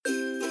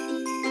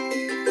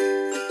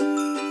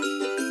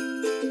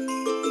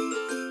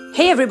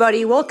Hey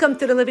everybody, welcome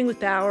to the Living with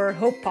Power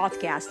Hope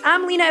podcast.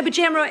 I'm Lena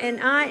Abujamra and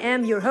I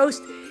am your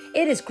host.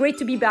 It is great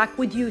to be back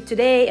with you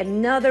today.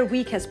 Another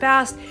week has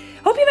passed.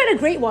 Hope you've had a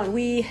great one.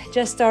 We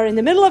just are in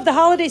the middle of the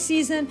holiday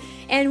season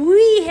and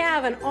we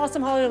have an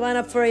awesome holiday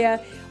lineup for you.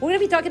 We're going to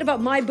be talking about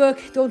my book,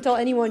 Don't Tell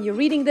Anyone You're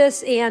Reading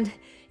This, and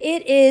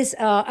it is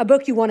a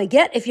book you want to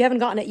get if you haven't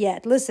gotten it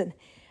yet. Listen,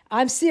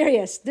 I'm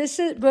serious.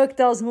 This book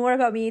tells more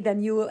about me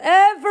than you will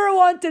ever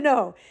want to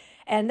know.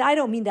 And I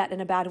don't mean that in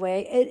a bad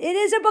way. It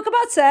is a book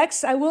about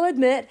sex. I will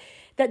admit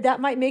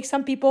that might make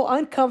some people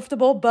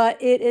uncomfortable,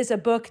 but it is a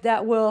book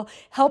that will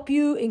help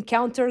you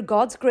encounter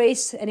God's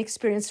grace and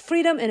experience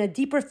freedom in a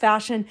deeper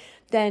fashion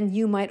than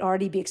you might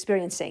already be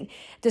experiencing.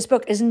 This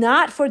book is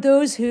not for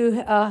those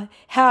who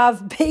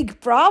have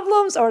big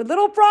problems or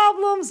little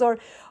problems or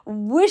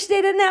wish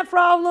they didn't have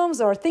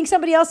problems or think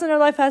somebody else in their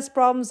life has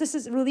problems. This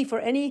is really for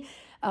any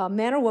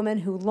man or woman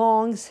who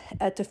longs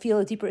to feel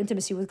a deeper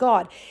intimacy with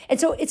God. And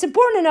so it's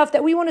important enough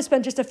that we want to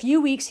spend just a few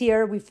weeks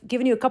here. We've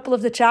given you a couple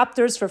of the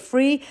chapters for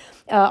free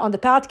on the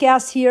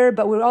podcast here,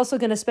 but we're also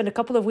going to spend a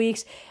couple of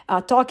weeks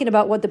talking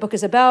about what the book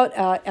is about.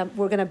 And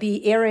we're going to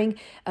be airing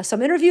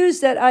some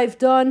interviews that I've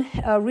done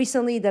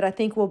recently that I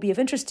think will be of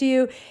interest to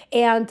you.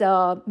 And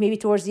maybe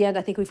towards the end,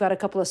 I think we've got a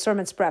couple of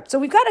sermons prepped. So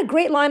we've got a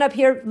great lineup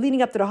here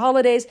leading up to the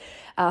holidays.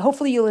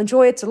 Hopefully you'll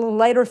enjoy it. It's a little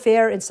lighter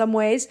fare in some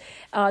ways.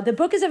 The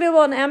book is available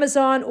on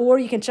Amazon, or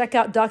you can check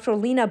out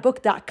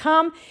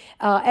drlenabook.com.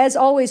 As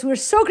always, we're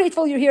so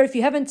grateful you're here. If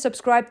you haven't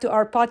subscribed to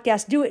our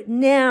podcast, do it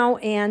now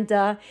and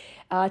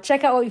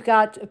check out what we've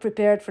got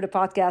prepared for the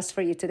podcast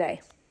for you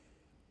today.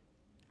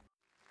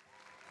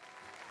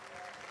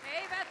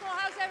 Hey, Bethel,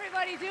 how's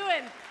everybody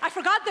doing? I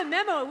forgot the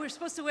memo. We're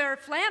supposed to wear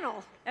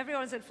flannel.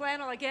 Everyone's in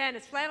flannel again.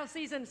 It's flannel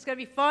season. It's going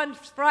to be fun.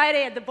 It's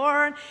Friday at the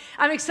barn.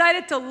 I'm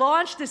excited to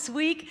launch this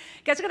week. You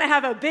guys are going to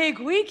have a big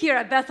week here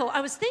at Bethel.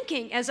 I was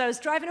thinking as I was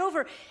driving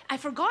over, I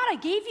forgot I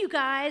gave you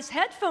guys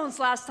headphones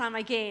last time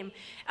I came.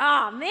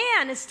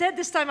 Man, instead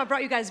this time I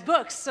brought you guys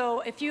books.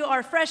 So if you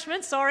are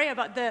freshmen, sorry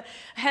about the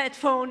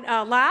headphone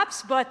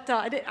lapse, but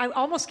I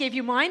almost gave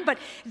you mine. But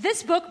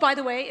this book, by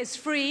the way, is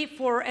free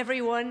for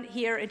everyone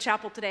here in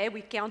chapel today.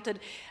 We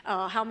counted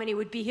how many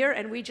would be here,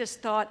 and we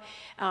just thought,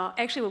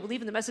 actually, we'll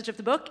believe in the message of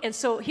the book. And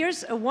so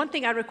here's one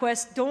thing I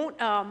request. Don't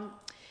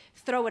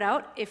throw it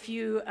out. If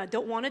you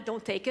don't want it,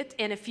 don't take it.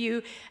 And if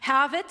you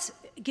have it,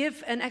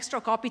 give an extra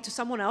copy to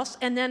someone else.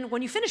 And then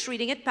when you finish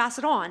reading it, pass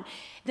it on.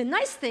 The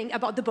nice thing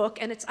about the book,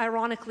 and it's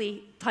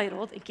ironically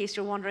titled, in case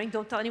you're wondering,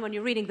 don't tell anyone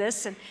you're reading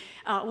this, and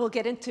we'll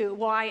get into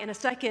why in a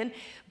second,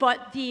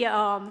 but the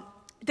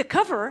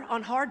cover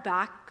on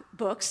hardback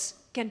books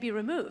can be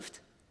removed.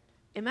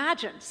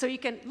 Imagine. So you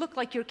can look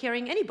like you're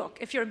carrying any book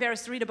if you're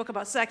embarrassed to read a book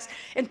about sex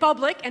in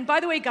public. And by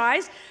the way,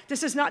 guys,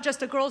 this is not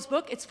just a girl's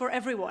book. It's for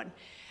everyone,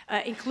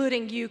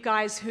 including you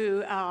guys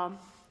who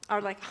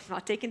are like, I'm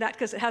not taking that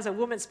because it has a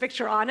woman's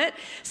picture on it.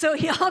 So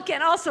y'all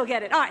can also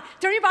get it. All right,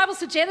 turn your Bibles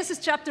to Genesis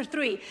chapter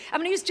 3. I'm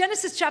going to use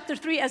Genesis chapter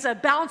 3 as a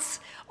bounce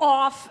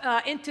off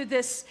into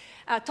this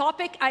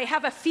topic. I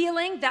have a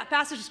feeling that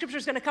passage of scripture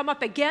is going to come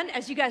up again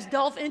as you guys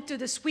delve into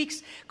this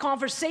week's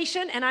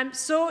conversation. And I'm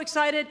so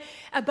excited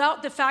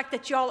about the fact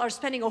that y'all are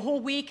spending a whole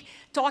week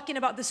talking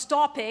about this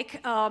topic.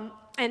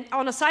 And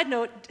on a side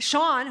note,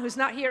 Sean, who's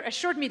not here,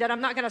 assured me that I'm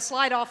not going to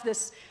slide off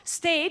this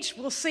stage.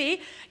 We'll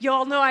see. You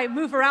all know I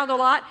move around a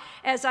lot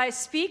as I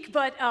speak.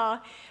 But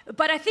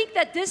I think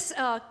that this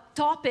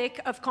topic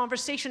of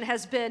conversation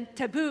has been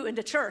taboo in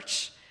the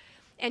church.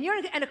 And you're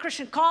in a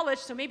Christian college,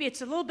 so maybe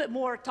it's a little bit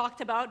more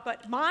talked about.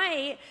 But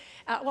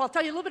I'll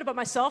tell you a little bit about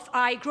myself.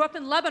 I grew up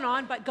in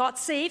Lebanon, but got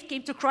saved,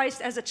 came to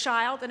Christ as a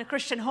child in a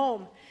Christian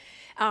home.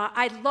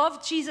 I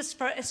loved Jesus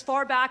as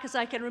far back as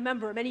I can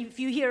remember. Many of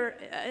you here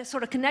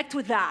sort of connect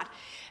with that.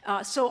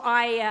 So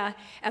I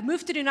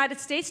moved to the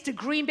United States, to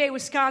Green Bay,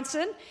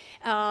 Wisconsin.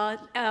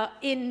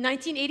 In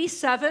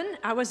 1987,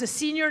 I was a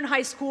senior in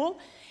high school.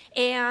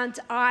 And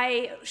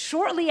I,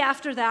 shortly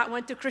after that,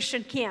 went to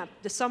Christian camp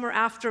the summer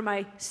after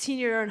my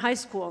senior year in high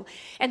school.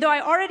 And though I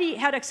already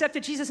had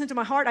accepted Jesus into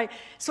my heart, I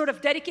sort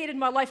of dedicated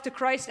my life to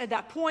Christ at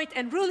that point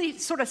and really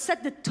sort of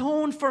set the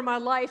tone for my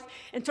life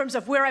in terms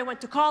of where I went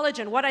to college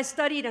and what I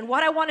studied and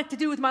what I wanted to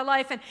do with my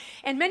life.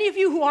 And many of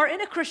you who are in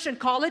a Christian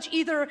college,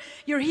 either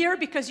you're here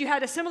because you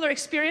had a similar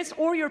experience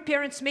or your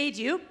parents made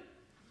you.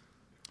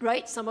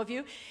 Right, some of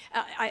you.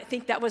 I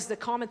think that was the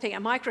common thing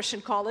at my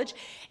Christian college.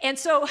 And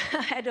so,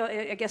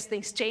 I guess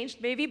things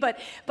changed maybe,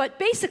 but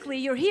basically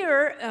you're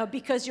here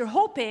because you're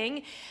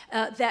hoping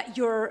that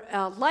your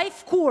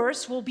life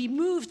course will be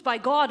moved by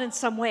God in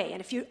some way. And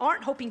if you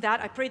aren't hoping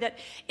that, I pray that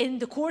in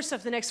the course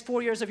of the next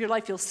 4 years of your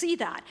life, you'll see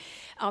that.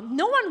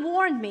 No one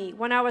warned me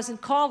when I was in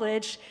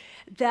college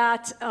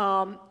that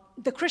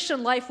the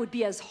Christian life would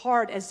be as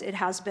hard as it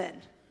has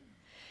been.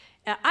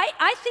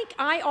 I think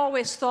I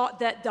always thought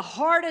that the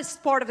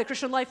hardest part of the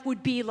Christian life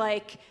would be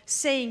like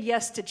saying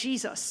yes to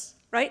Jesus,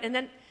 right? And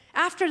then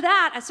after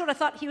that, I sort of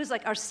thought he was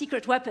like our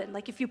secret weapon.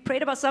 Like if you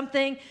prayed about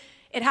something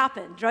it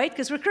happened, right?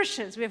 Because we're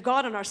Christians. We have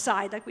God on our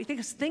side. Like, we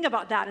think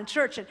about that in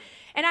church.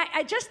 And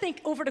I just think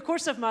over the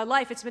course of my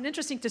life, it's been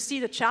interesting to see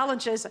the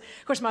challenges. Of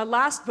course, my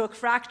last book,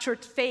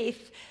 Fractured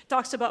Faith,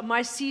 talks about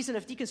my season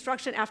of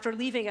deconstruction after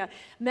leaving a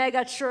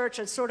mega church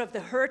and sort of the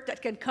hurt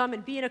that can come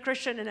in being a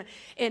Christian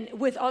and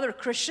with other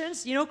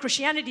Christians. You know,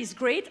 Christianity is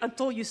great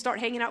until you start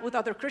hanging out with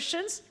other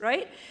Christians,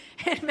 right?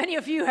 And many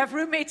of you have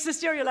roommates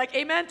this year. You're like,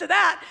 amen to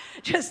that.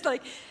 Just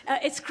like,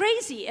 it's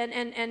crazy.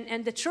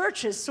 And the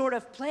church is sort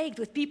of plagued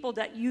with people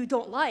that you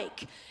don't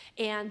like,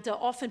 and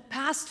often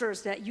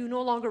pastors that you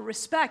no longer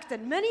respect.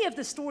 And many of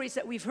the stories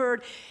that we've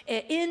heard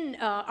in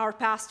our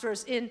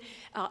pastors, in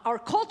our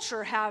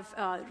culture, have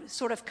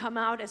sort of come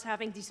out as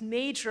having these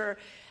major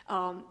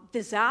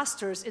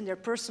disasters in their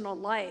personal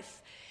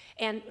life.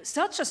 And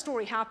such a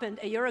story happened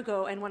a year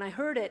ago, and when I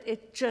heard it,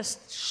 it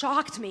just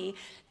shocked me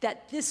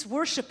that this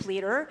worship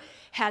leader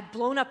had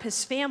blown up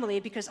his family,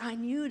 because I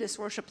knew this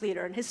worship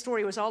leader, and his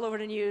story was all over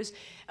the news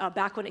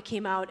back when it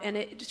came out, and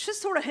it just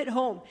sort of hit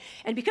home.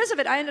 And because of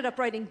it, I ended up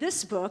writing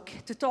this book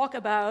to talk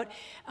about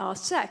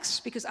sex,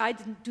 because I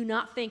do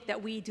not think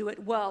that we do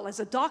it well. As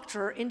a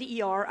doctor in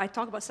the ER, I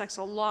talk about sex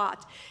a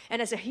lot,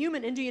 and as a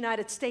human in the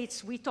United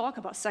States, we talk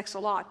about sex a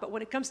lot, but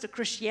when it comes to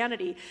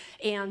Christianity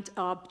and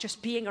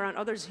just being around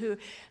others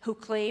who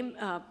claim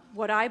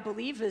what I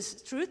believe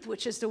is truth,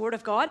 which is the Word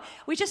of God,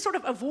 we just sort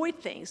of avoid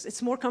things.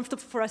 It's more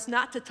comfortable for us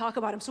not to talk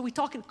about them, so we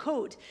talk in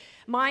code.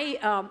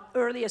 My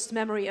earliest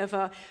memory of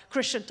a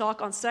Christian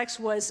talk on sex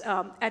was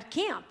at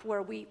camp,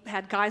 where we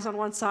had guys on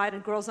one side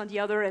and girls on the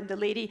other, and the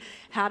lady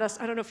had us,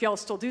 I don't know if y'all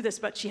still do this,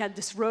 but she had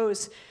this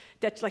rose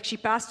that like she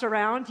passed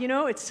around, you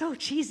know. It's so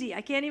cheesy. I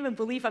can't even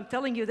believe I'm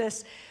telling you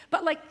this.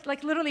 But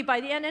like literally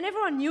by the end, and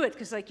everyone knew it,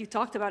 because like you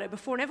talked about it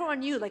before, and everyone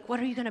knew, like, what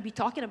are you going to be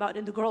talking about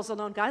in the girls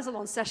alone, guys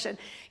alone session?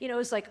 You know,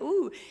 it's like,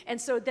 ooh. And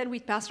so then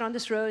we'd pass around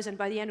this rose, and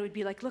by the end we'd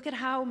be like, look at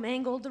how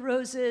mangled the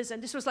rose is.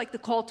 And this was like the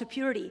call to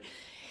purity.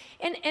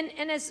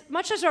 And as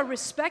much as I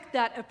respect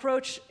that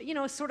approach, you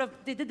know, sort of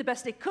they did the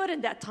best they could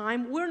in that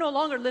time, we're no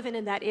longer living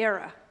in that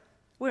era.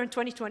 We're in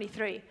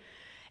 2023.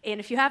 And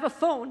if you have a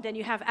phone, then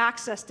you have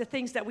access to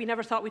things that we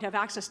never thought we'd have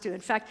access to. In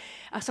fact,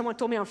 someone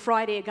told me on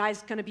Friday, a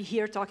guy's going to be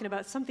here talking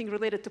about something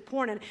related to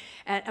porn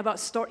and about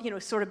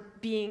sort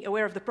of being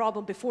aware of the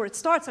problem before it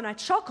starts. And I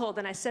chuckled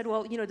and I said,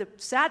 well, you know, the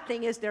sad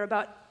thing is they're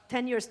about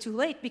 10 years too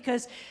late,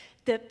 because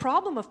the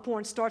problem of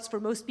porn starts for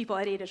most people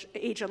at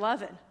age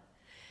 11.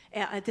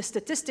 The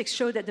statistics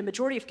show that the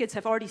majority of kids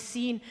have already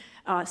seen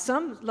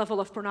some level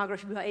of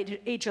pornography by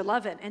age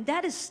 11, and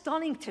that is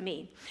stunning to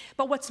me.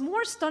 But what's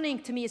more stunning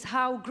to me is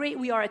how great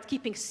we are at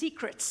keeping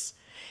secrets.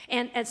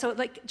 And so,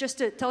 like, just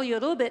to tell you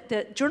a little bit,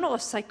 the Journal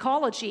of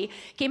Psychology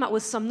came out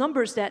with some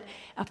numbers that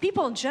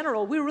people in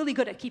general, we're really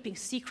good at keeping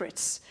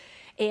secrets.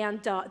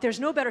 And there's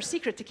no better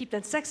secret to keep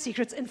than sex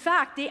secrets. In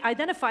fact, they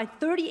identified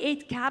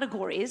 38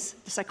 categories,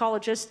 the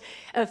psychologists,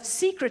 of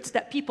secrets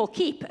that people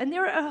keep. And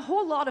there are a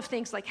whole lot of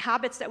things like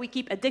habits that we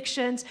keep,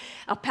 addictions,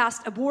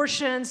 past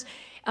abortions,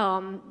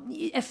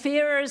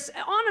 affairs,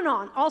 on and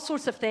on, all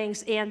sorts of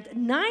things. And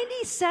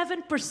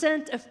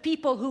 97% of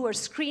people who were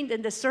screened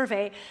in this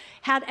survey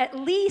had at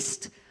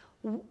least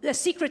a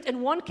secret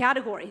in one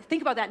category.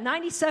 Think about that.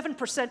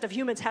 97% of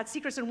humans had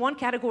secrets in one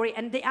category,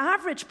 and the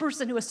average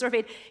person who was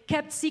surveyed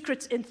kept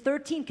secrets in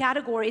 13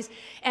 categories,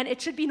 and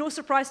it should be no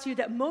surprise to you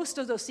that most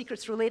of those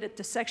secrets related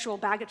to sexual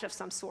baggage of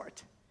some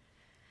sort.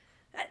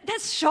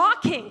 That's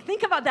shocking.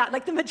 Think about that.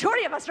 Like, the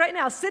majority of us right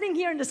now sitting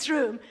here in this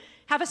room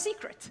have a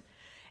secret.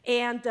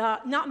 And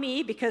not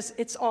me, because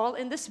it's all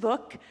in this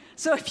book.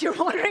 So if you're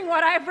wondering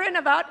what I've written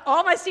about,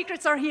 all my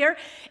secrets are here.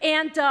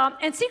 And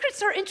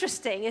secrets are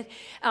interesting.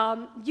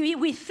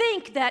 We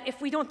think that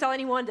if we don't tell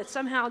anyone, that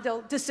somehow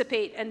they'll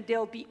dissipate and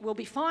we'll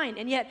be fine.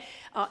 And yet,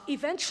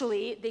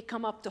 eventually, they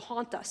come up to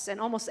haunt us.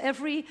 And almost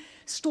every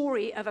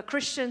story of a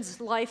Christian's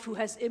life who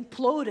has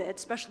imploded,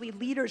 especially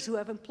leaders who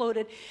have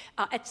imploded,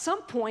 at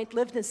some point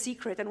lived in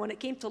secret. And when it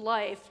came to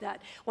light,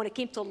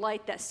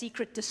 that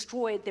secret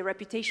destroyed their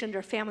reputation,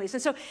 their families.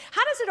 And so,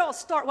 how does it all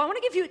start? Well, I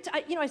want to give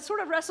you, I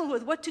sort of wrestled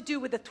with what to do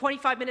with the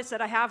 25 minutes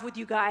that I have with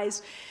you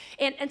guys.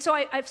 And so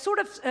I've sort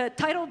of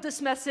titled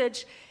this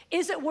message,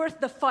 Is It Worth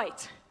the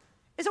Fight?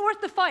 Is it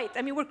worth the fight?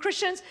 I mean, we're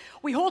Christians.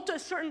 We hold to a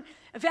certain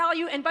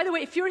value. And by the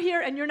way, if you're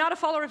here and you're not a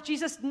follower of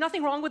Jesus,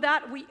 nothing wrong with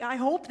that. I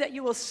hope that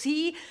you will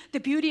see the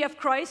beauty of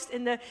Christ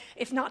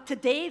if not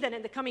today, then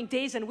in the coming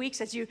days and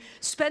weeks as you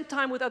spend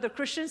time with other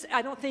Christians.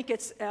 I don't think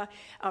it's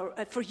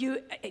for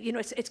you,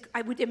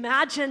 I would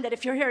imagine that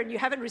if you're here and you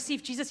haven't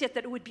received Jesus yet,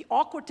 that it would be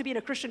awkward to be in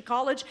a Christian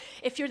college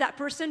if you're that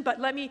person.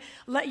 But let me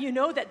let you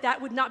know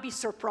that would not be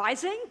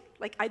surprising.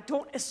 Like, I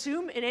don't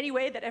assume in any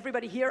way that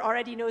everybody here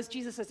already knows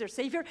Jesus as their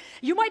Savior.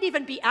 You might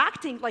even be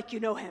acting like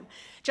you know Him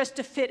just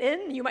to fit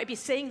in. You might be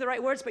saying the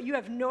right words, but you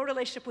have no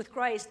relationship with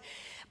Christ.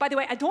 By the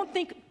way, I don't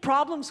think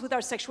problems with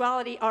our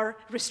sexuality are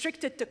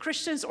restricted to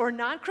Christians or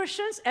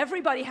non-Christians.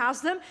 Everybody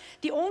has them.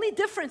 The only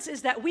difference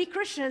is that we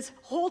Christians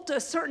hold to a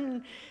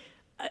certain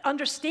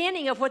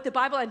understanding of what the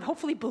Bible, and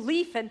hopefully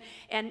belief and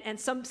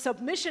some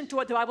submission to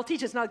what the Bible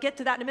teaches. And I'll get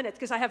to that in a minute,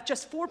 because I have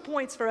just 4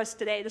 points for us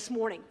today, this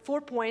morning.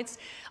 4 points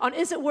on,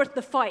 is it worth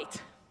the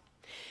fight?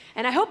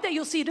 And I hope that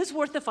you'll see it is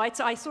worth the fight.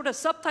 So I sort of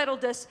subtitled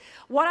this,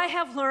 What I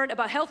Have Learned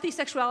About Healthy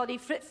Sexuality,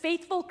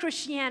 Faithful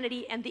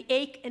Christianity, and the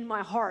Ache in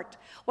My Heart.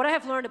 What I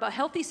have learned about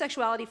healthy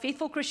sexuality,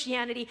 faithful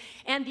Christianity,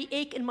 and the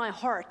ache in my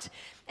heart.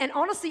 And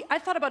honestly, I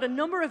thought about a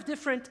number of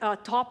different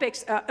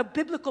topics,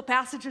 biblical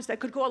passages that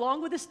could go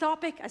along with this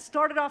topic. I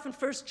started off in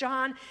 1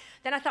 John.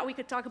 Then I thought we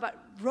could talk about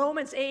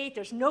Romans 8.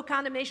 There's no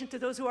condemnation to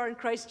those who are in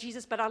Christ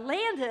Jesus. But I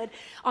landed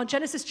on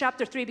Genesis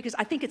chapter 3 because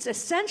I think it's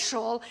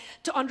essential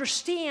to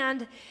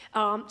understand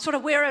sort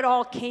of where it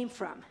all came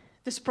from,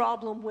 this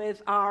problem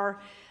with our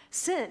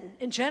sin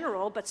in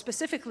general, but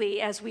specifically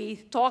as we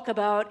talk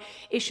about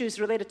issues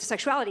related to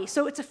sexuality.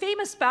 So it's a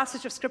famous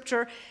passage of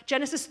scripture,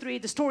 Genesis 3,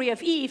 the story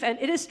of Eve, and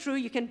it is true,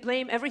 you can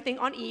blame everything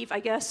on Eve, I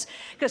guess,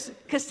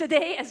 because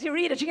today, as you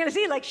read it, you're going to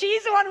see, like,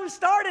 she's the one who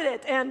started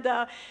it, and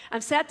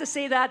I'm sad to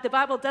say that the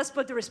Bible does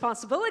put the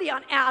responsibility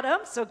on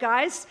Adam, so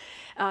guys,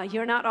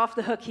 you're not off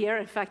the hook here.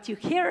 In fact, you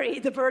carry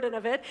the burden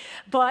of it,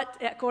 but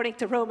according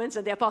to Romans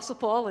and the Apostle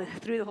Paul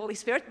through the Holy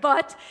Spirit,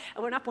 but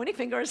we're not pointing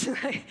fingers.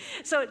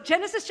 So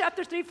Genesis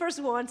chapter 3, verse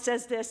 1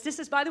 says this. This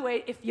is, by the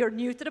way, if you're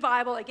new to the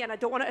Bible, again, I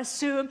don't want to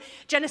assume.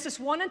 Genesis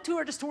 1 and 2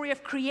 are the story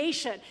of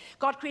creation.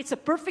 God creates a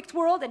perfect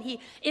world, and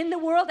in the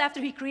world,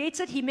 after he creates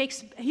it, he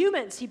makes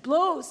humans. He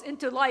blows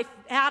into life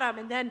Adam,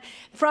 and then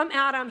from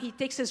Adam, he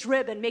takes his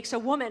rib and makes a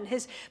woman,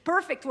 his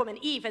perfect woman,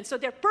 Eve. And so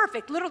they're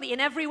perfect, literally in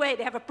every way.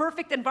 They have a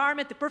perfect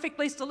environment, the perfect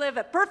place to live,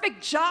 a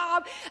perfect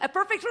job, a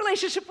perfect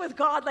relationship with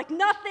God. Like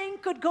nothing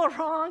could go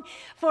wrong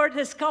for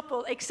this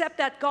couple, except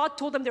that God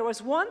told them there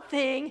was one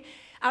thing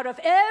out of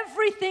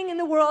everything in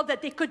the world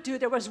that they could do.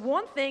 There was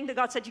one thing that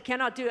God said you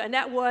cannot do, and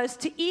that was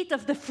to eat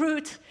of the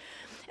fruit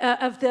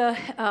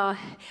well,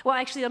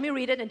 actually, let me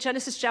read it. In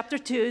Genesis chapter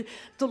 2,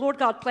 the Lord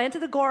God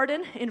planted the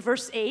garden in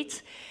verse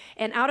 8,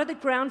 and out of the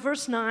ground,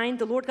 verse 9,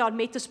 the Lord God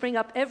made to spring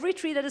up every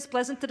tree that is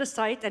pleasant to the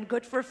sight and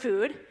good for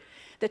food.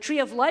 The tree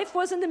of life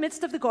was in the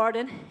midst of the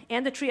garden,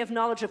 and the tree of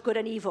knowledge of good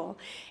and evil.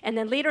 And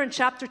then later in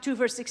chapter 2,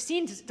 verse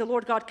 16, the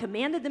Lord God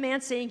commanded the man,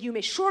 saying, You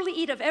may surely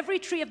eat of every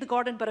tree of the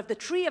garden, but of the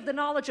tree of the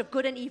knowledge of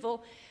good and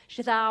evil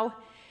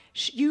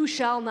you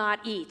shall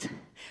not eat.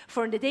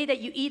 For in the day that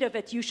you eat of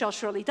it, you shall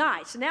surely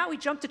die. So now we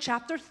jump to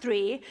chapter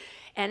 3,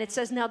 and it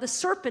says, Now the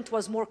serpent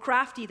was more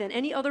crafty than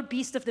any other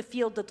beast of the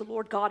field that the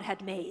Lord God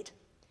had made.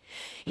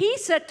 He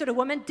said to the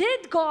woman,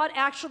 Did God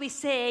actually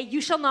say, You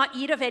shall not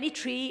eat of any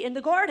tree in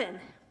the garden?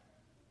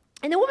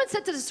 And the woman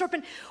said to the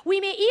serpent,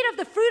 We may eat of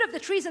the fruit of the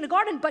trees in the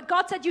garden, but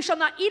God said, You shall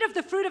not eat of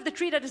the fruit of the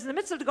tree that is in the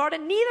midst of the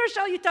garden, neither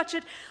shall you touch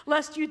it,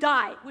 lest you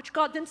die. Which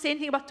God didn't say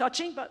anything about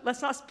touching, but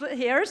let's not split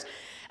hairs.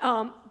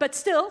 But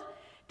still,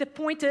 the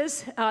point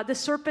is, the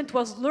serpent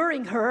was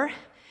luring her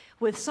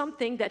with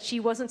something that she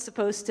wasn't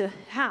supposed to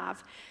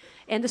have.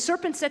 And the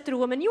serpent said to the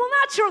woman, You will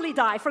not surely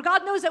die, for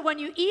God knows that when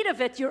you eat of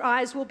it, your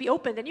eyes will be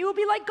opened, and you will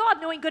be like God,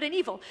 knowing good and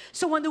evil.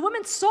 So when the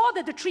woman saw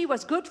that the tree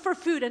was good for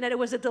food, and that it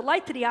was a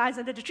delight to the eyes,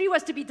 and that the tree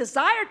was to be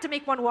desired to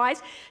make one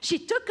wise, she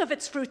took of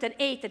its fruit and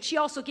ate, and she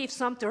also gave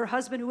some to her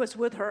husband who was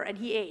with her, and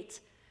he ate.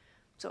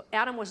 So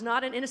Adam was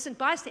not an innocent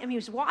bystander. I mean, he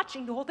was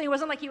watching the whole thing. It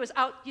wasn't like he was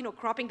out,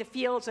 cropping the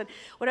fields and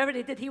whatever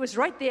they did. He was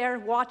right there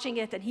watching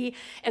it, and he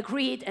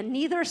agreed, and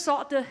neither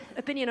sought the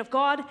opinion of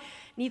God,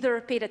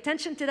 neither paid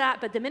attention to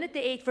that. But the minute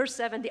they ate, verse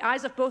 7, the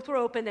eyes of both were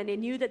opened, and they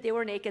knew that they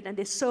were naked, and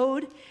they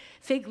sewed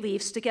fig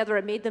leaves together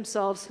and made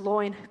themselves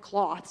loin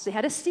cloths. They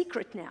had a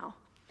secret now.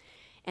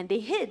 And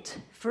they hid.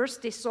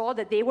 First, they saw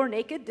that they were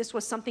naked. This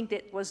was something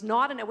that was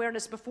not an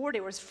awareness before.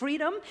 There was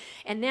freedom.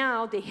 And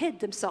now they hid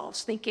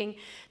themselves, thinking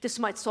this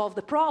might solve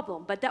the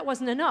problem. But that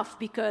wasn't enough,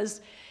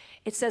 because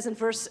it says in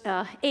verse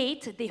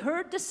 8, they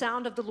heard the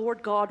sound of the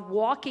Lord God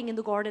walking in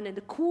the garden in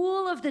the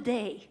cool of the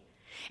day.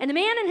 And the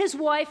man and his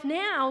wife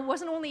now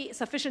wasn't only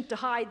sufficient to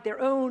hide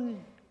their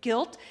own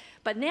guilt,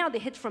 but now they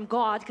hid from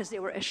God because they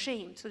were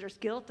ashamed. So there's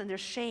guilt and there's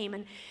shame.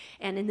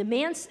 And the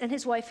man and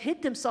his wife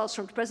hid themselves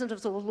from the presence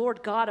of the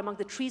Lord God among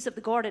the trees of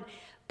the garden.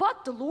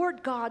 But the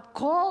Lord God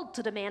called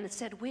to the man and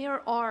said,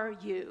 Where are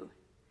you?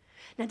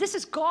 Now this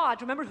is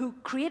God, remember, who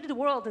created the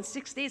world in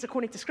 6 days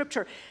according to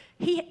Scripture.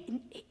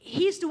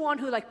 He's the one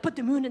who put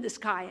the moon in the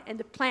sky and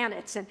the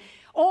planets and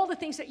all the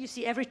things that you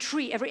see, every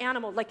tree, every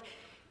animal.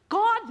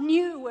 God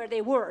knew where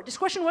they were. This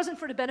question wasn't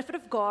for the benefit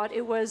of God.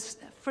 It was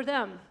for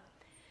them.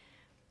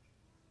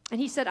 And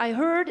he said,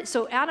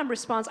 so Adam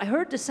responds, I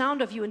heard the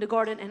sound of you in the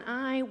garden, and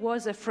I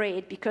was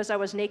afraid because I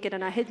was naked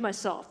and I hid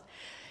myself.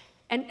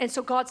 And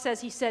so God says,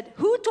 he said,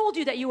 Who told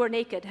you that you were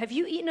naked? Have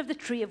you eaten of the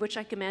tree of which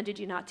I commanded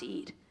you not to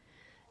eat?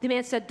 The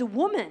man said, The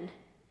woman,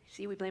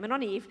 See, we blame it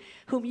on Eve,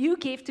 whom you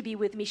gave to be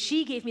with me.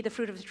 She gave me the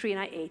fruit of the tree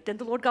and I ate. Then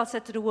the Lord God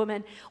said to the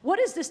woman, what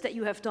is this that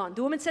you have done?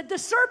 The woman said, the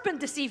serpent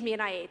deceived me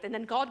and I ate. And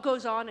then God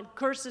goes on and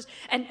curses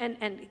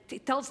and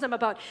tells them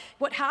about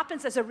what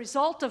happens as a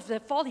result of the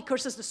fall. He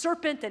curses the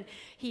serpent and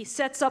he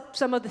sets up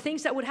some of the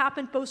things that would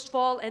happen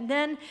post-fall. And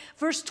then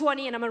verse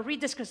 20, and I'm going to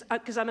read this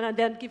because I'm going to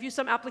then give you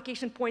some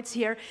application points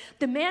here.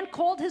 The man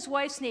called his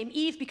wife's name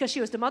Eve because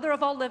she was the mother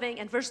of all living.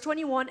 And verse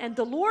 21, and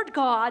the Lord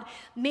God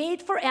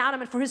made for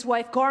Adam and for his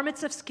wife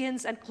garments of skin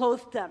and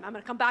clothed them. I'm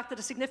going to come back to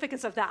the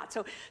significance of that.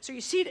 So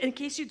you see, in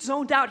case you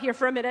zoned out here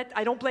for a minute,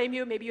 I don't blame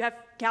you. Maybe you have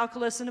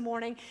calculus in the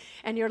morning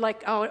and you're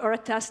like, oh, or a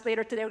test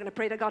later today. We're going to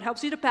pray that God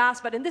helps you to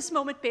pass. But in this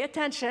moment, pay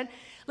attention.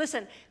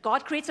 Listen,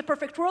 God creates a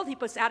perfect world. He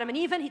puts Adam and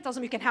Eve in. He tells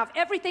them you can have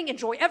everything,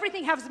 enjoy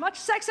everything, have as much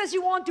sex as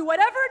you want, do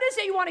whatever it is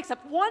that you want,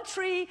 except one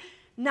tree,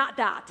 not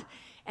that.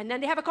 And then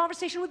they have a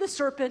conversation with the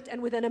serpent,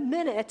 and within a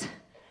minute,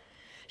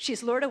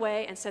 she's lured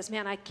away and says,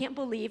 man, I can't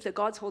believe that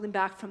God's holding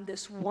back from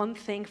this one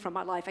thing from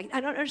my life.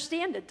 I don't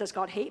understand it. Does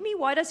God hate me?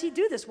 Why does he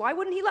do this? Why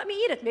wouldn't he let me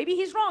eat it? Maybe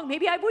he's wrong.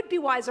 Maybe I would be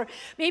wiser.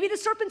 Maybe the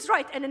serpent's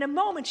right. And in a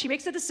moment, she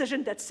makes a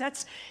decision that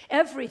sets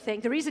everything.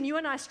 The reason you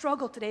and I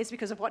struggle today is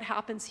because of what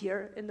happens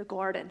here in the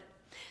garden.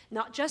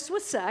 Not just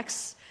with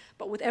sex,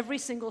 but with every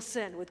single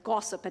sin, with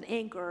gossip and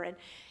anger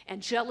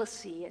and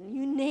jealousy and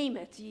you name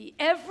it.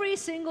 Every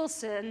single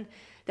sin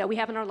that we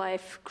have in our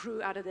life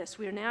grew out of this.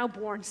 We are now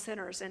born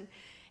sinners.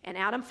 And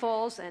Adam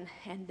falls, and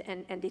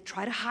they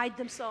try to hide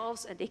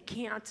themselves, and they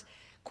can't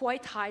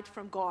quite hide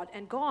from God.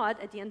 And God,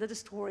 at the end of the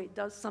story,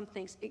 does some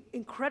things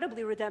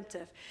incredibly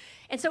redemptive.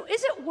 And so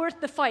is it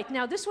worth the fight?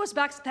 Now, this was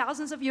back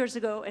thousands of years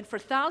ago, and for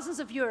thousands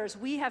of years,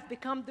 we have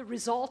become the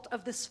result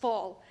of this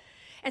fall.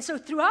 And so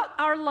throughout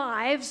our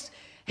lives,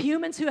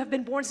 humans who have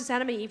been born since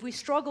Adam and Eve, we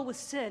struggle with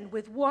sin,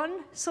 with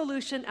one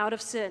solution out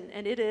of sin,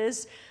 and it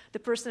is the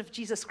person of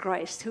Jesus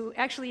Christ, who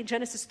actually in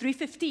Genesis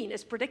 3:15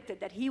 is predicted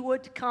that he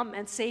would come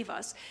and save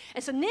us.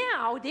 And so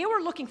now they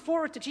were looking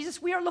forward to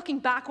Jesus. We are looking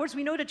backwards.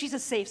 We know that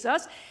Jesus saves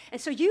us. And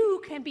so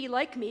you can be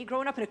like me,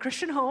 growing up in a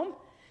Christian home,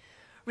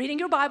 reading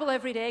your Bible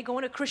every day,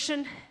 going to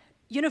Christian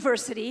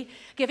university,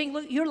 giving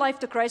your life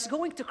to Christ,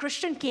 going to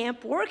Christian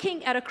camp,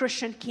 working at a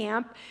Christian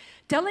camp,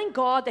 telling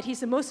God that he's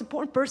the most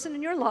important person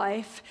in your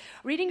life,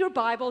 reading your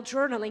Bible,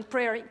 journaling,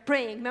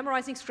 praying,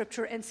 memorizing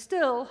scripture, and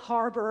still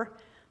harbor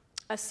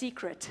a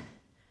secret.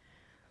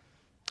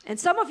 And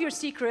some of your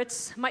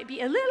secrets might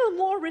be a little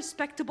more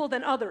respectable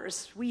than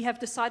others. We have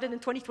decided in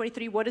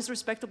 2023 what is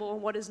respectable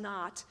and what is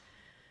not.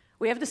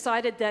 We have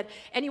decided that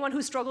anyone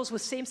who struggles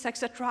with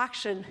same-sex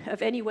attraction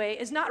of any way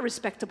is not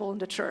respectable in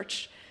the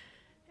church.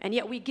 And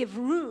yet we give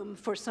room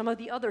for some of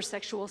the other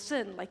sexual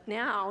sin. Like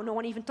now, no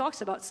one even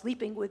talks about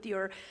sleeping with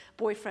your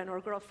boyfriend or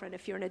girlfriend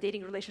if you're in a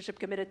dating relationship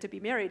committed to be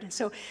married. And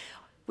so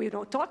we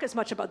don't talk as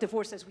much about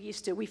divorce as we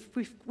used to.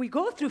 We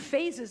go through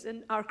phases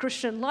in our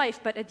Christian life,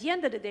 but at the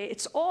end of the day,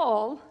 it's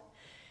all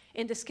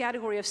in this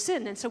category of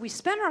sin. And so we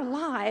spend our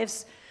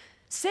lives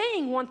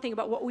saying one thing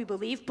about what we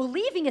believe,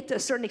 believing it to a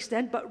certain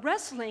extent, but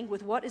wrestling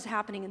with what is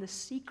happening in the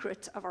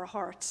secret of our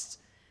hearts,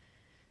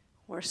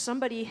 where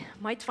somebody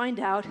might find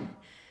out,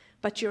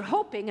 but you're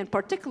hoping, and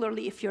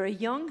particularly if you're a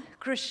young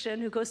Christian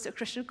who goes to a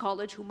Christian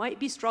college who might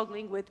be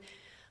struggling with,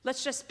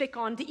 let's just pick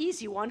on the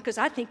easy one, because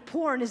I think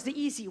porn is the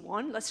easy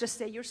one. Let's just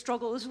say your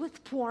struggle is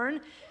with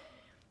porn.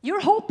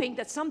 You're hoping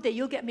that someday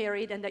you'll get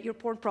married and that your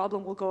porn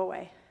problem will go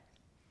away.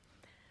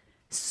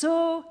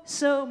 So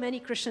many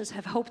Christians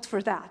have hoped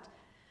for that.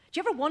 Do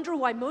you ever wonder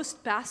why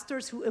most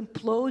pastors who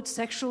implode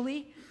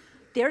sexually,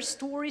 their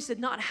stories did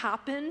not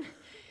happen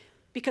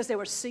because they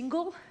were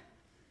single?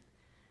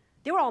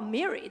 They were all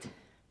married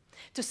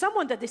to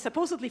someone that they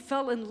supposedly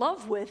fell in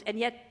love with, and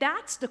yet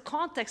that's the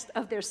context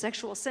of their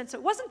sexual sin. So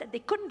it wasn't that they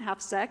couldn't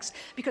have sex,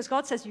 because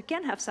God says you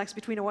can have sex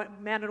between a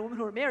man and a woman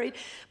who are married,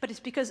 but it's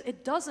because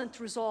it doesn't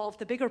resolve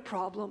the bigger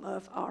problem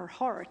of our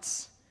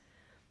hearts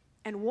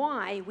and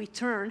why we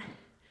turn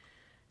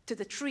to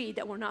the tree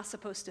that we're not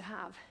supposed to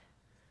have.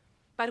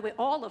 By the way,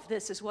 all of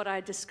this is what I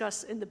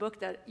discuss in the book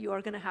that you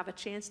are going to have a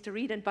chance to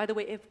read. And by the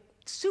way,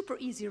 super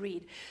easy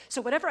read.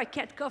 So whatever I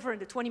can't cover in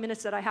the 20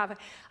 minutes that I have,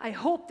 I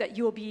hope that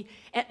you'll be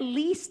at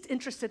least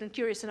interested and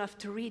curious enough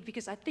to read,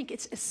 because I think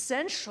it's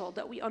essential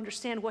that we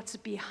understand what's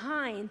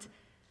behind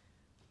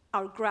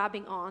our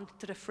grabbing on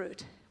to the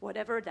fruit,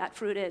 whatever that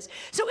fruit is.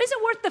 So is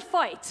it worth the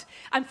fight?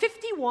 I'm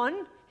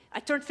 51. I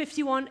turned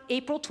 51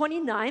 April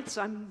 29th,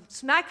 so I'm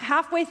smack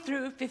halfway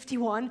through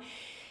 51.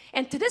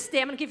 And to this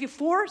day, I'm going to give you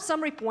 4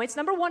 summary points.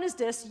 Number 1 is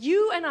this: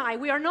 you and I,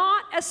 we are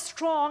not as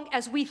strong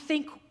as we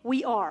think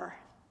we are.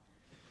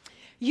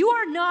 You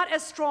are not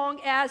as strong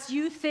as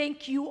you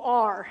think you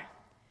are.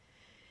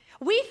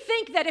 We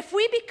think that if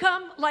we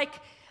become like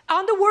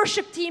on the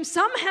worship team,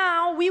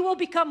 somehow we will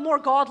become more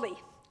godly,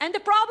 and the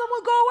problem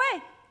will go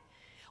away.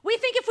 We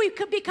think if we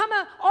could become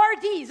a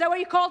RD, is that what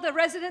you call the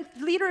resident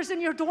leaders in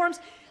your dorms?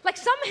 Like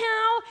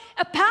somehow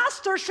a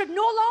pastor should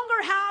no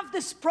longer have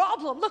this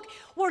problem. Look,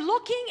 we're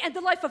looking at the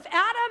life of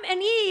Adam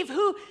and Eve,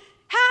 who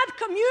had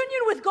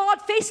communion with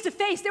God face to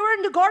face. They were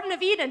in the Garden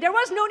of Eden. There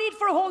was no need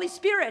for a Holy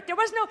Spirit. There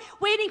was no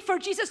waiting for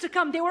Jesus to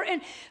come. They were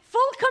in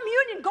full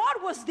communion.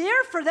 God was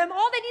there for them.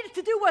 All they needed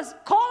to do was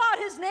call out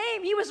his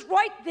name. He was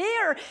right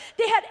there.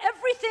 They had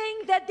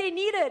everything that they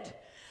needed.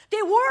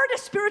 They were the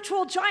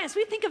spiritual giants.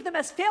 We think of them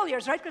as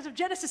failures, right, because of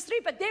Genesis 3,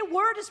 but they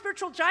were the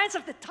spiritual giants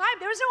of the time.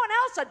 There was no one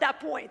else at that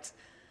point.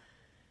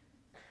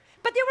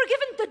 But they were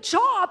given the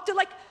job to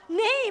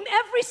name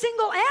every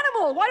single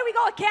animal. Why do we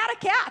call a cat a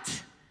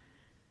cat?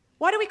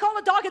 Why do we call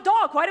a dog a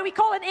dog? Why do we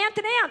call an ant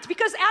an ant?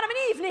 Because Adam and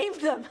Eve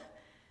named them.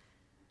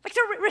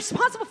 They're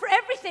responsible for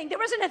everything. There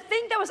wasn't a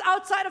thing that was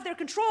outside of their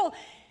control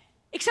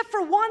except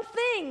for one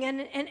thing.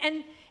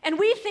 And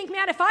we think,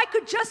 man, if I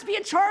could just be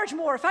in charge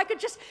more, if I could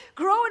just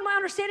grow in my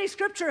understanding of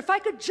Scripture, if I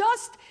could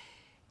just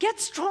get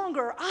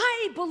stronger.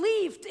 I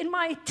believed in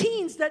my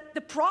teens that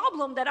the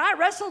problem that I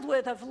wrestled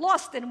with of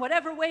lust in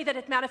whatever way that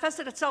it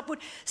manifested itself would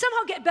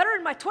somehow get better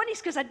in my 20s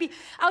because I'd be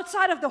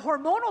outside of the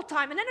hormonal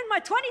time. And then in my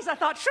 20s, I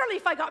thought, surely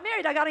if I got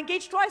married, I got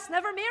engaged twice,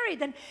 never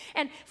married,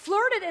 and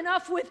flirted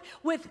enough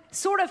with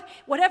sort of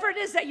whatever it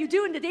is that you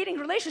do in the dating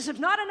relationship,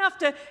 not enough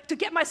to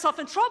get myself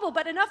in trouble,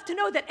 but enough to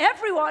know that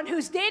everyone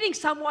who's dating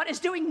someone is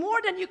doing more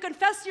than you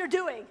confess you're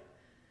doing.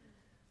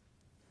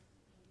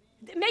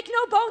 Make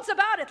no bones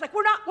about it.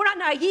 We're not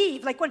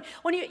naive.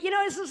 When you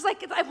this was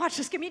I watched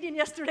this comedian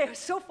yesterday. It was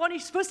so funny.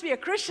 She's supposed to be a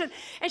Christian,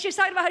 and she was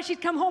talking about how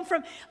she'd come home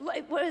from,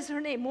 what is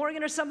her name,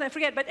 Morgan or something, I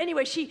forget. But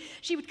anyway, she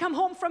would come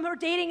home from her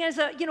dating as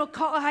a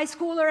high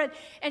schooler,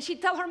 and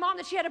she'd tell her mom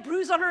that she had a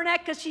bruise on her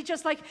neck because she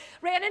just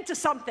ran into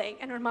something,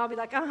 and her mom would be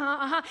like,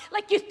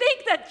 you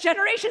think that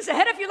generations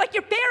ahead of you,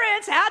 your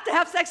parents had to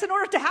have sex in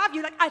order to have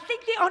you. I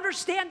think they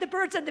understand the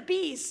birds and the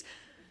bees.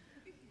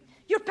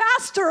 Your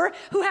pastor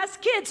who has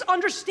kids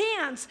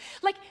understands.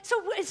 So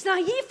it's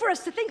naive for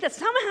us to think that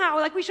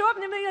somehow, we show up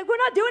and they're we're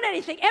not doing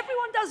anything.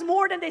 Everyone does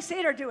more than they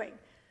say they're doing.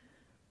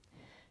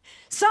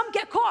 Some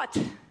get caught.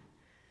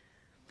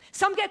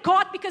 Some get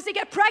caught because they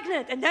get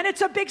pregnant, and then it's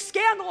a big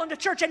scandal in the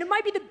church, and it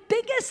might be the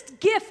biggest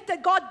gift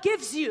that God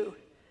gives you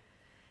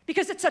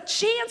because it's a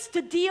chance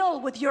to deal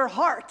with your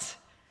heart.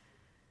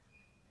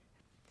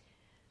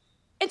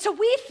 And so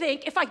we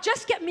think, if I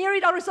just get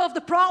married, I'll resolve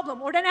the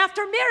problem. Or then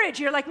after marriage,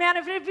 you're like, man,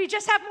 if we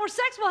just have more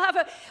sex,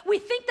 we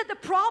think that the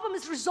problem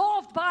is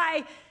resolved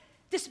by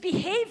this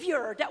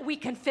behavior that we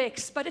can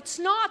fix. But it's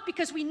not,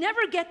 because we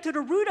never get to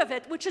the root of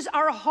it, which is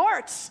our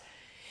hearts.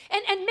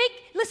 And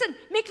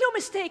make no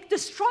mistake, the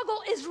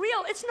struggle is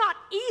real. It's not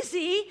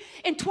easy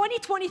in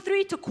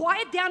 2023 to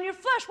quiet down your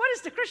flesh. What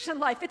is the Christian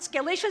life? It's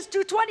Galatians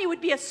 2:20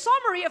 would be a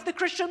summary of the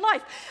Christian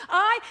life.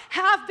 I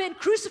have been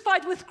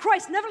crucified with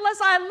Christ. Nevertheless,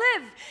 I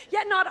live.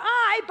 Yet not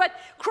I, but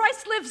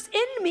Christ lives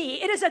in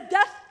me. It is a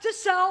death to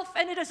self,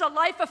 and it is a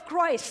life of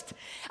Christ.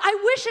 I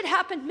wish it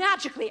happened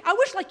magically. I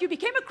wish you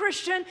became a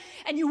Christian,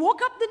 and you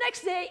woke up the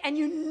next day, and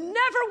you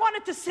never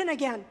wanted to sin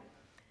again.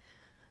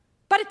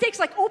 But it takes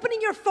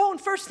opening your phone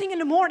first thing in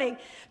the morning,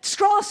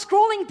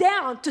 scrolling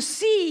down to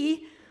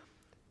see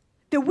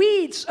the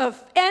weeds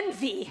of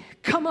envy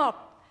come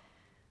up.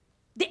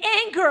 The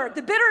anger,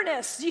 the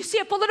bitterness. You see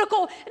a political,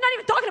 not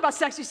even talking about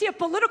sex, you see a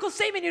political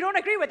statement you don't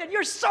agree with, and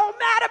you're so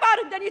mad about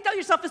it, then you tell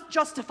yourself it's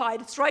justified,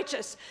 it's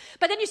righteous.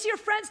 But then you see your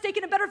friends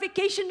taking a better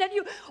vacation than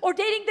you, or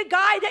dating the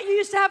guy that you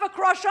used to have a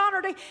crush on,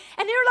 and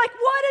you're like,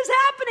 what is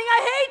happening?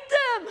 I hate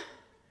them.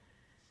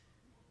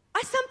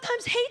 I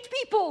sometimes hate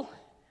people.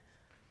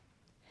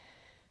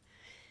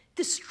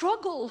 The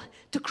struggle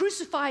to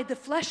crucify the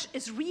flesh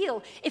is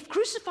real. If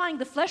crucifying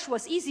the flesh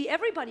was easy,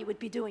 everybody would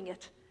be doing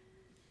it.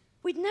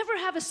 We'd never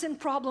have a sin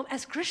problem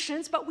as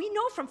Christians, but we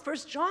know from 1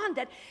 John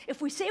that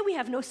if we say we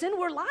have no sin,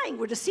 we're lying,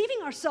 we're deceiving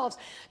ourselves.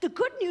 The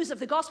good news of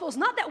the gospel is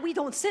not that we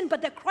don't sin,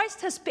 but that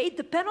Christ has paid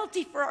the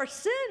penalty for our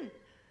sin.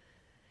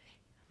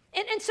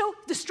 And so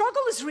the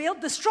struggle is real.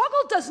 The struggle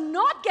does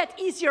not get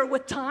easier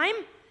with time.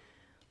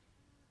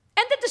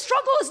 And that the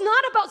struggle is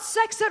not about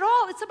sex at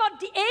all. It's about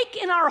the ache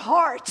in our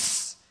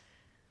hearts.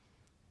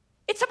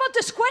 It's about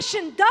this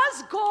question,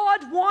 does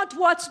God want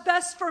what's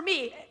best for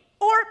me?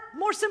 Or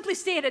more simply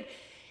stated,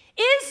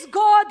 is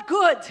God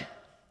good?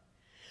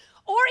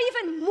 Or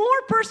even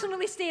more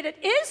personally stated,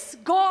 is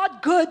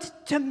God good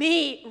to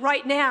me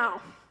right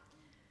now?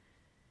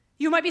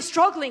 You might be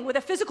struggling with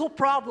a physical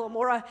problem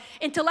or an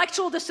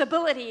intellectual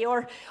disability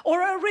or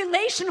a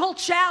relational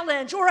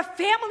challenge or a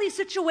family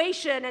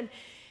situation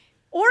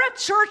or a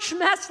church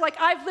mess like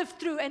I've lived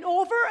through. And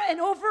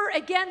over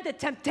again, the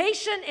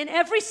temptation in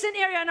every sin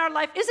area in our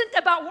life isn't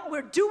about what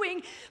we're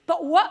doing,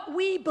 but what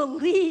we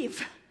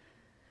believe.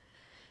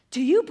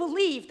 Do you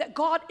believe that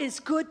God is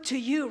good to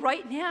you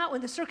right now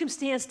in the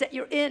circumstance that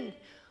you're in?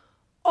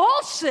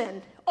 All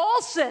sin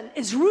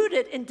is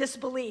rooted in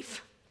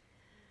disbelief.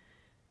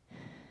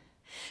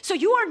 So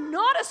you are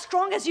not as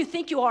strong as you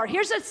think you are.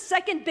 Here's a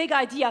second big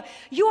idea.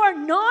 You are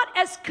not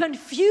as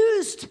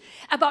confused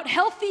about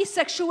healthy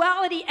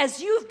sexuality as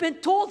you've been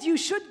told you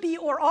should be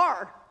or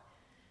are.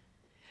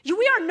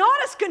 We are not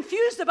as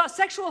confused about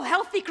sexual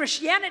healthy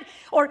Christianity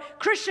or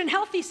Christian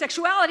healthy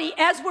sexuality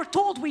as we're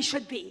told we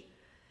should be.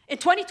 In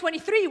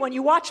 2023, when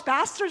you watch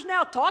pastors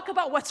now talk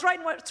about what's right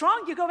and what's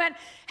wrong, you go, man,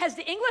 has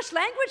the English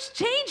language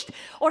changed?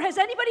 Or has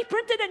anybody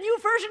printed a new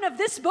version of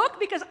this book?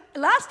 Because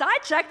last I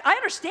checked, I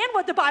understand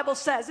what the Bible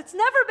says. It's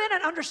never been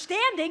an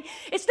understanding.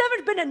 It's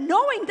never been a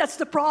knowing that's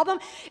the problem.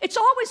 It's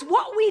always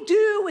what we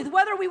do with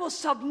whether we will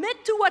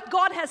submit to what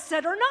God has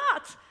said or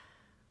not.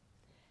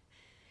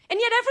 And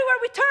yet everywhere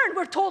we turn,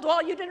 we're told,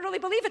 well, you didn't really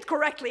believe it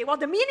correctly. Well,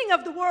 the meaning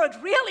of the word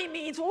really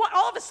means, well,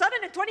 all of a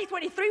sudden in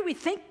 2023, we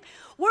think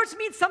words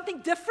mean something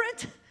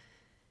different.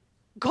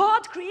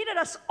 God created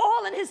us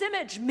all in his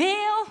image,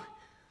 male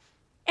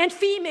and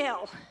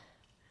female.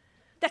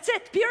 That's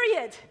it,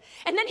 period.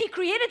 And then he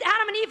created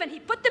Adam and Eve, and he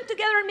put them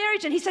together in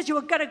marriage, and he says, you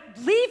are going to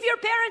leave your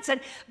parents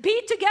and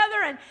be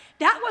together. And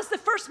that was the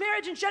first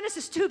marriage in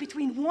Genesis 2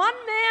 between one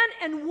man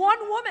and one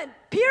woman,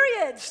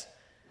 period.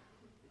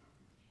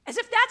 As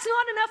if that's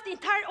not enough, the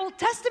entire Old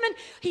Testament,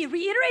 he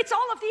reiterates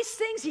all of these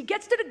things. He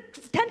gets to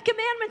the 10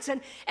 Commandments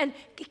and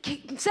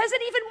says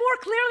it even more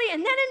clearly.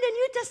 And then in the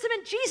New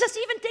Testament, Jesus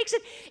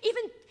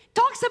even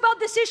talks about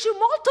this issue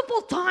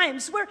multiple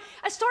times, where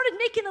I started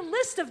making a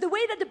list of the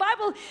way that the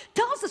Bible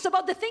tells us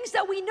about the things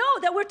that we know,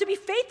 that we're to be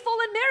faithful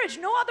in marriage,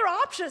 no other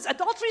options.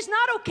 Adultery is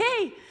not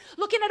okay.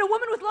 Looking at a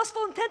woman with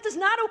lustful intent is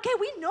not okay.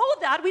 We know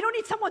that. We don't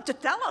need someone to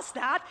tell us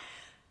that.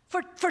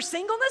 For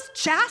singleness,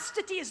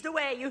 chastity is the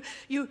way.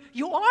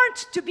 You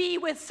aren't to be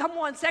with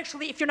someone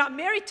sexually if you're not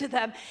married to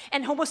them.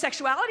 And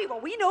homosexuality,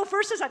 well, we know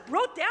verses. I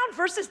wrote down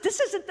verses. This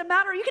isn't the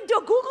matter. You can do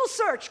a Google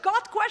search,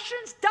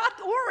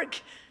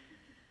 gotquestions.org.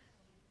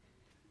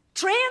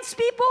 Trans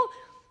people,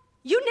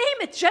 you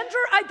name it, gender,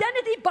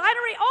 identity,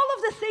 binary, all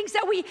of the things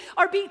that we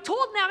are being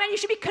told now, man, you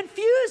should be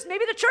confused.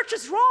 Maybe the church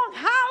is wrong.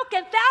 How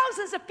can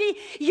thousands of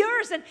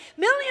years and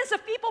millions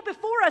of people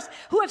before us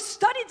who have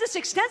studied this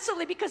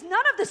extensively, because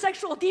none of the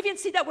sexual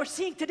deviancy that we're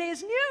seeing today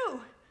is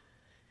new.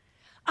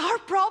 Our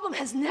problem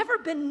has never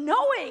been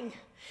knowing.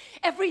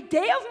 Every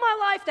day of my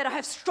life that I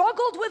have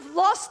struggled with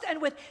lust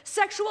and with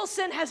sexual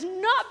sin has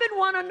not been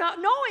one of not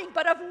knowing,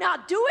 but of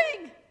not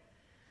doing.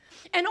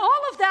 And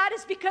all of that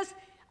is because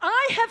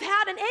I have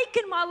had an ache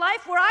in my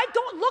life where I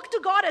don't look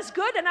to God as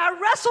good, and I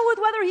wrestle with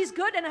whether he's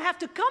good, and I have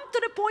to come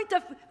to the point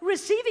of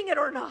receiving it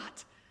or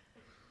not.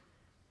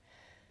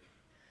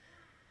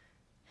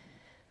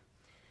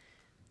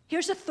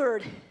 Here's a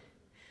third.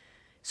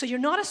 So you're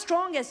not as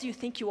strong as you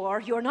think you are.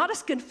 You are not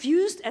as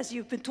confused as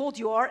you've been told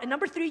you are. And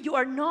number three, you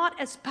are not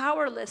as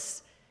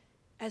powerless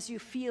as you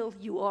feel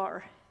you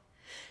are.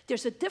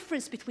 There's a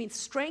difference between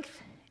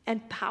strength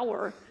and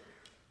power.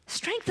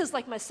 Strength is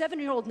like my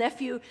 7-year-old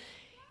nephew.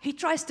 He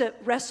tries to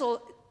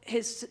wrestle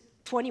his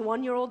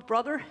 21-year-old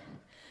brother.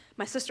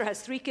 My sister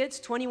has 3 kids,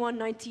 21,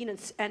 19,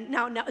 and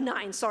now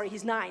 9. Sorry,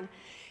 he's 9.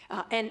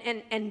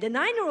 And the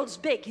 9-year-old's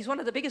big. He's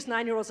one of the biggest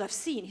 9-year-olds I've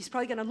seen. He's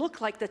probably going to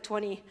look like the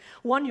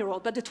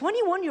 21-year-old. But the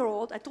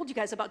 21-year-old, I told you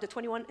guys about the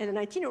 21 and the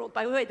 19-year-old.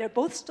 By the way, they're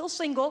both still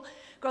single.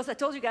 Girls, I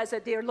told you guys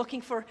that they're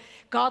looking for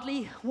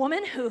godly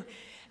women who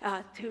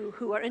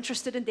are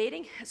interested in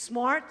dating,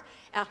 smart,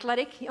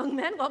 athletic young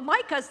men. Well,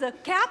 Micah's the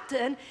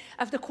captain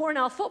of the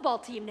Cornell football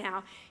team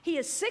now. He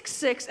is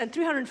 6'6" and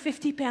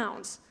 350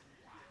 pounds.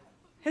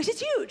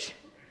 He's huge.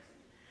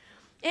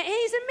 And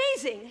he's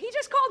amazing. He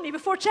just called me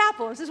before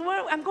chapel and says,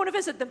 well, I'm going to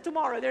visit them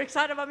tomorrow. They're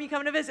excited about me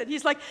coming to visit.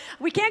 He's like,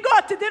 we can't go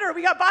out to dinner.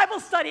 We got Bible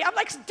study. I'm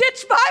like,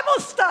 ditch Bible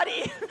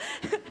study.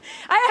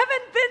 I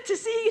haven't been to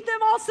see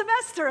them all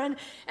semester. And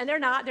they're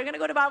not. They're going to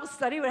go to Bible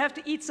study. We have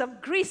to eat some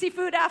greasy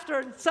food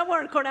after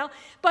somewhere in Cornell.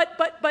 But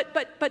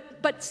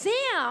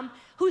Sam,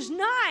 who's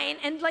 9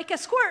 and like a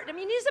squirt, I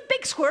mean, he's a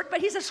big squirt,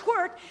 but he's a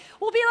squirt,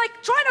 will be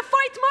like trying to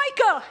fight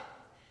Micah.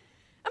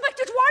 I'm like,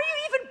 dude, why are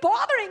you even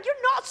bothering?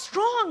 You're not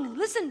strong.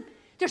 Listen,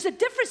 there's a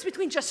difference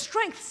between just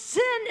strength.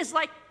 Sin is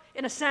like,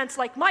 in a sense,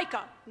 like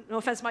Micah. No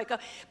offense, Micah.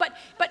 But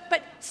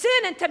sin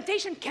and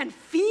temptation can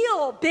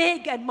feel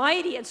big and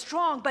mighty and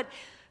strong. But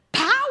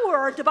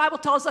power, the Bible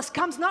tells us,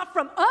 comes not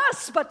from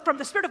us, but from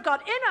the Spirit of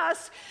God in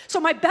us. So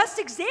my best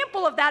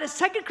example of that is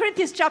 2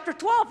 Corinthians chapter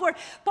 12, where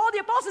Paul the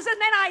Apostle says,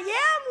 man, I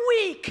am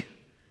weak.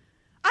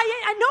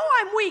 I know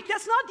I'm weak.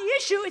 That's not the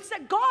issue. It's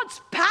that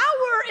God's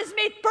power is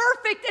made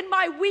perfect in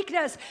my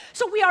weakness.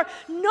 So we are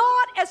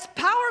not as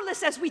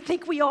powerless as we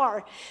think we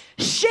are.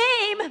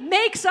 Shame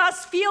makes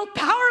us feel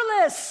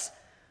powerless.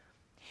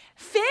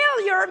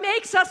 Failure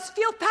makes us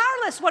feel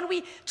powerless when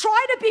we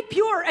try to be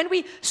pure and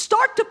we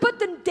start to put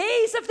the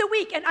days of the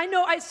week. And I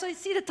know, I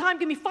see the time.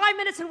 Give me 5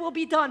 minutes and we'll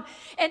be done.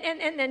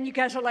 And you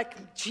guys are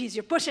like, geez,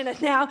 you're pushing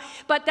it now.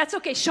 But that's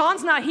okay.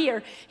 Sean's not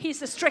here.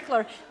 He's a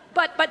strickler.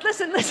 But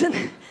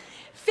listen.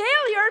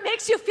 Failure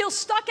makes you feel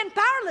stuck and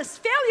powerless.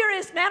 Failure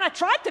is, man, I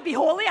tried to be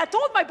holy. I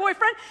told my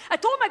boyfriend, I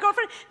told my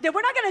girlfriend that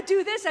we're not going to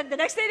do this. And the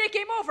next day they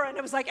came over and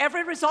it was like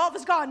every resolve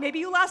is gone. Maybe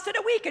you lasted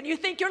a week and you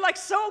think you're like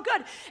so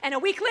good. And a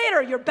week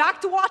later, you're back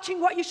to watching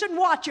what you shouldn't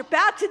watch. You're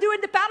back to doing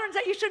the patterns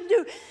that you shouldn't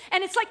do.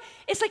 And it's like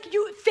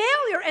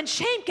failure and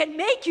shame can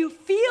make you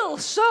feel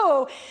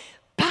so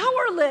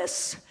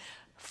powerless.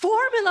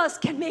 Formulas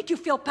can make you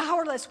feel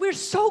powerless. We're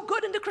so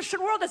good in the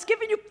Christian world that's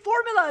giving you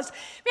formulas.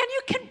 Man,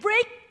 you can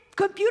break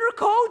computer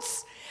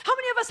codes? How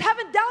many of us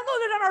haven't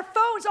downloaded on our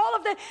phones all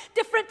of the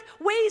different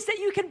ways that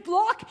you can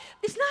block?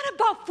 It's not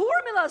about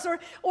formulas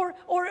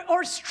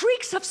or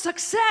streaks of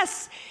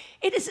success.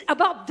 It is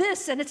about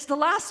this, and it's the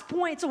last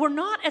point. So we're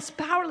not as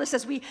powerless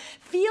as we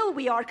feel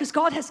we are, because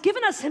God has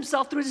given us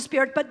himself through the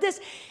Spirit. But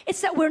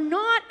it's that we're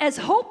not as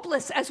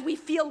hopeless as we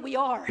feel we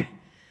are.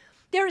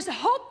 There is a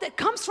hope that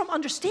comes from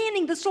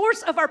understanding the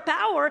source of our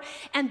power,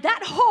 and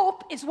that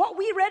hope is what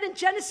we read in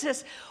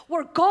Genesis,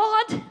 where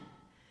God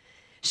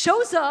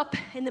shows up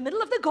in the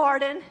middle of the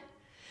garden,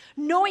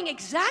 knowing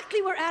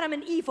exactly where Adam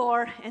and Eve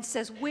are, and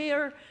says,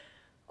 "Where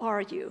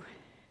are you?"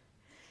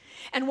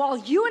 And while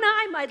you and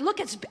I might look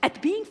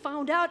at being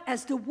found out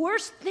as the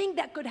worst thing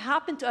that could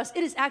happen to us,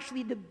 it is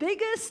actually the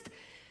biggest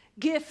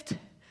gift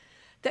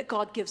that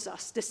God gives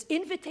us, this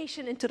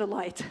invitation into the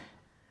light.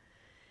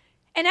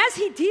 And as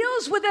he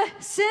deals with the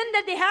sin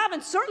that they have,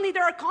 and certainly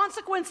there are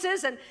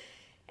consequences, and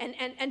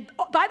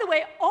by the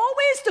way,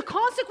 always the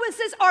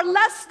consequences are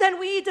less than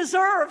we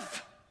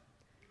deserve.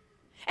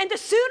 And the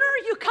sooner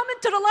you come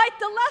into the light,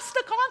 the less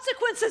the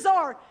consequences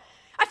are.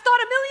 I've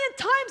thought a million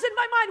times in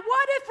my mind,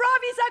 what if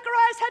Ravi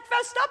Zacharias had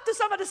fessed up to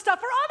some of the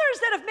stuff, or others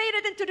that have made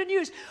it into the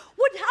news?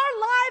 Would our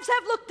lives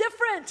have looked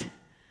different?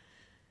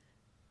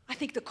 I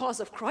think the cause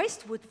of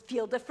Christ would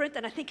feel different,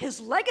 and I think his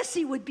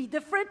legacy would be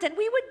different, and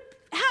we would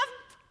have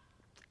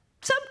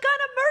some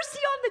kind of mercy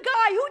on the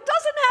guy who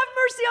doesn't have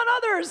mercy on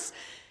others.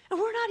 And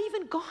we're not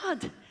even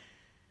God.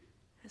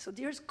 And so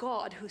there's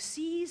God who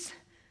sees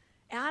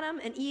Adam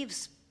and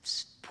Eve's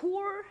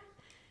poor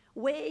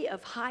way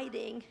of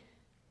hiding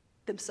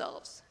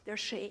themselves, their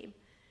shame.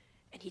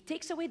 And he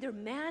takes away their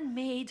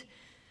man-made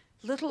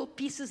little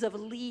pieces of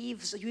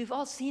leaves. You've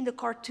all seen the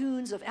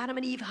cartoons of Adam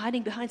and Eve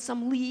hiding behind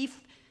some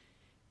leaf.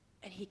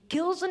 And he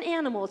kills an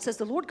animal. It says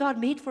the Lord God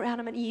made for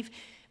Adam and Eve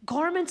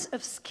garments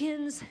of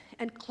skins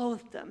and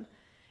clothed them,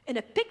 in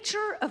a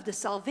picture of the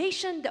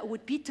salvation that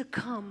would be to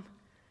come.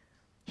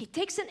 He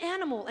takes an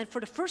animal, and for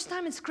the first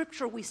time in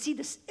Scripture, we see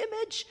this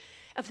image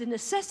of the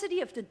necessity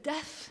of the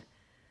death.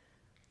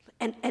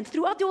 And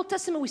throughout the Old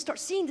Testament, we start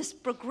seeing this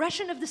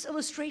progression of this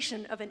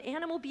illustration of an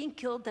animal being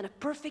killed, then a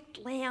perfect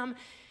lamb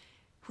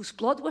whose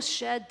blood was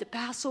shed, the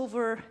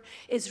Passover,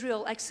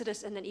 Israel,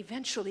 Exodus, and then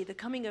eventually the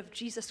coming of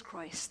Jesus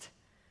Christ.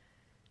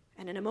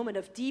 And in a moment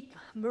of deep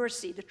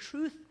mercy, the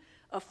truth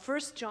of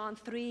 1 John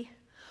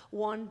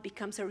 3:1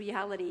 becomes a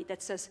reality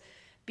that says,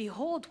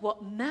 "Behold,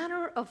 what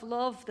manner of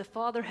love the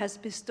Father has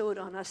bestowed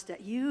on us,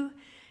 that you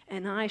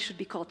and I should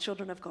be called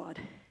children of God."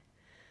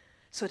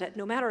 So that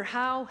no matter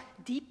how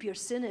deep your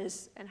sin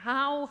is and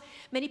how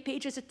many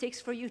pages it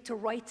takes for you to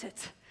write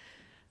it,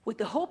 with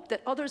the hope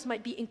that others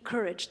might be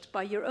encouraged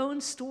by your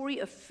own story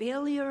of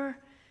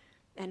failure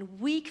and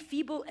weak,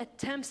 feeble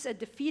attempts at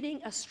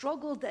defeating a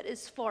struggle that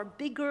is far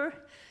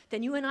bigger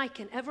than you and I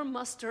can ever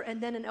muster,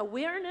 and then an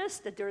awareness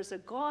that there is a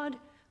God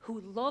who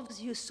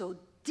loves you so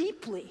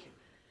deeply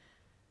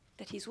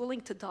that he's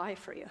willing to die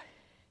for you.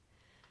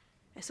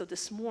 And so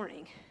this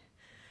morning,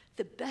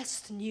 the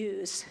best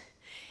news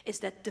is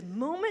that the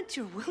moment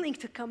you're willing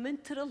to come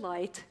into the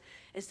light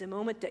is the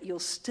moment that you'll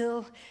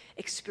still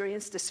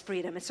experience this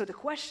freedom. And so the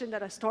question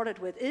that I started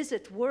with, is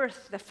it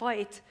worth the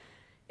fight?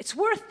 It's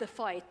worth the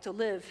fight to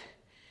live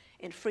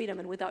in freedom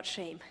and without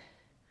shame.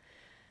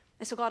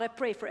 And so God, I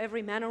pray for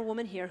every man or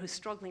woman here who's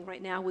struggling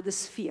right now with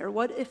this fear.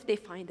 What if they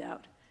find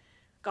out?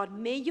 God,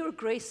 may your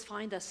grace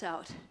find us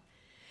out.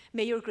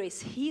 May your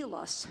grace heal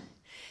us.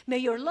 May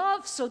your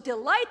love so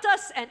delight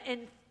us and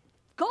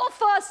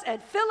engulf us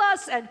and fill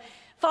us. And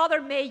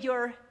Father, may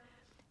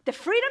the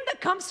freedom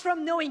that comes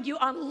from knowing you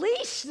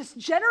unleash this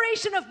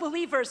generation of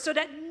believers so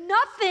that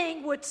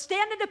nothing would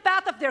stand in the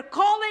path of their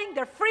calling,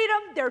 their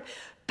freedom, their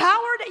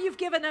power that you've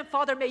given them.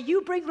 Father, may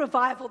you bring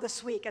revival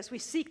this week as we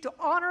seek to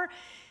honor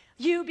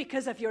you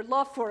because of your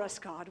love for us,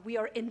 God. We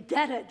are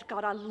indebted.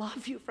 God, I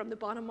love you from the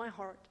bottom of my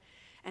heart.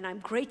 And I'm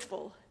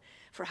grateful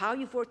for how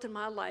you've worked in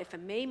my life.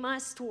 And may my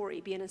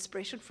story be an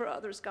inspiration for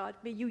others, God.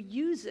 May you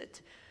use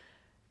it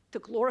to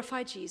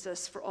glorify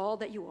Jesus for all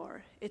that you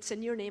are. It's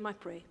in your name I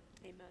pray.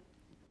 Amen.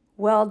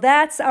 Well,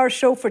 that's our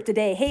show for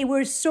today. Hey,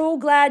 we're so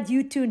glad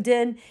you tuned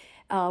in.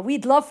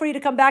 We'd love for you to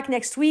come back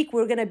next week.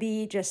 We're going to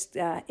be just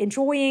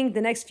enjoying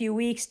the next few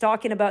weeks,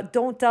 talking about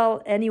don't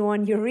tell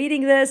anyone you're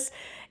reading this.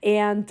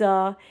 And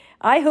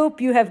I hope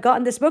you have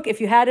gotten this book.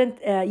 If you hadn't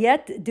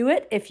yet, do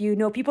it. If you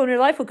know people in your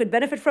life who could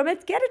benefit from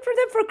it, get it for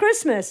them for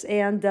Christmas.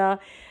 And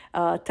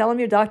tell them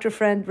your doctor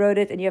friend wrote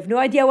it and you have no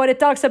idea what it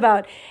talks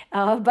about.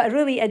 But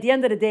really, at the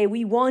end of the day,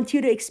 we want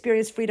you to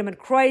experience freedom in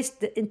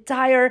Christ. The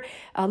entire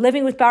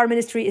Living with Power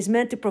ministry is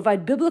meant to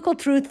provide biblical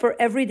truth for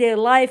everyday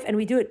life. And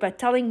we do it by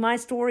telling my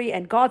story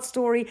and God's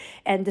story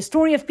and the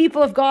story of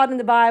people of God in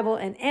the Bible.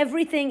 And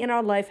everything in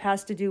our life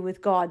has to do with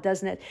God,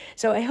 doesn't it?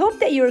 So I hope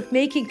that you're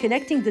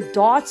connecting the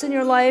dots in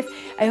your life.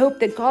 I hope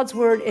that God's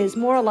word is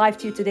more alive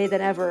to you today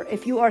than ever.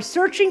 If you are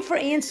searching for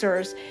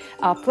answers,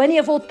 plenty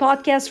of old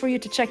podcasts for you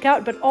to check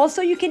out, but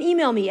also you can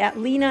email me at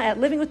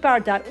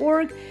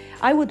lena@livingwithpower.org.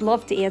 I would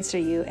love to answer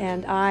you,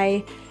 and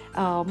I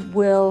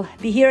We'll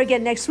be here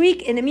again next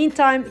week. In the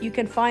meantime, you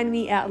can find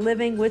me at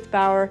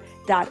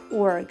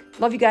livingwithbauer.org.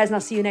 Love you guys, and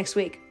I'll see you next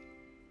week.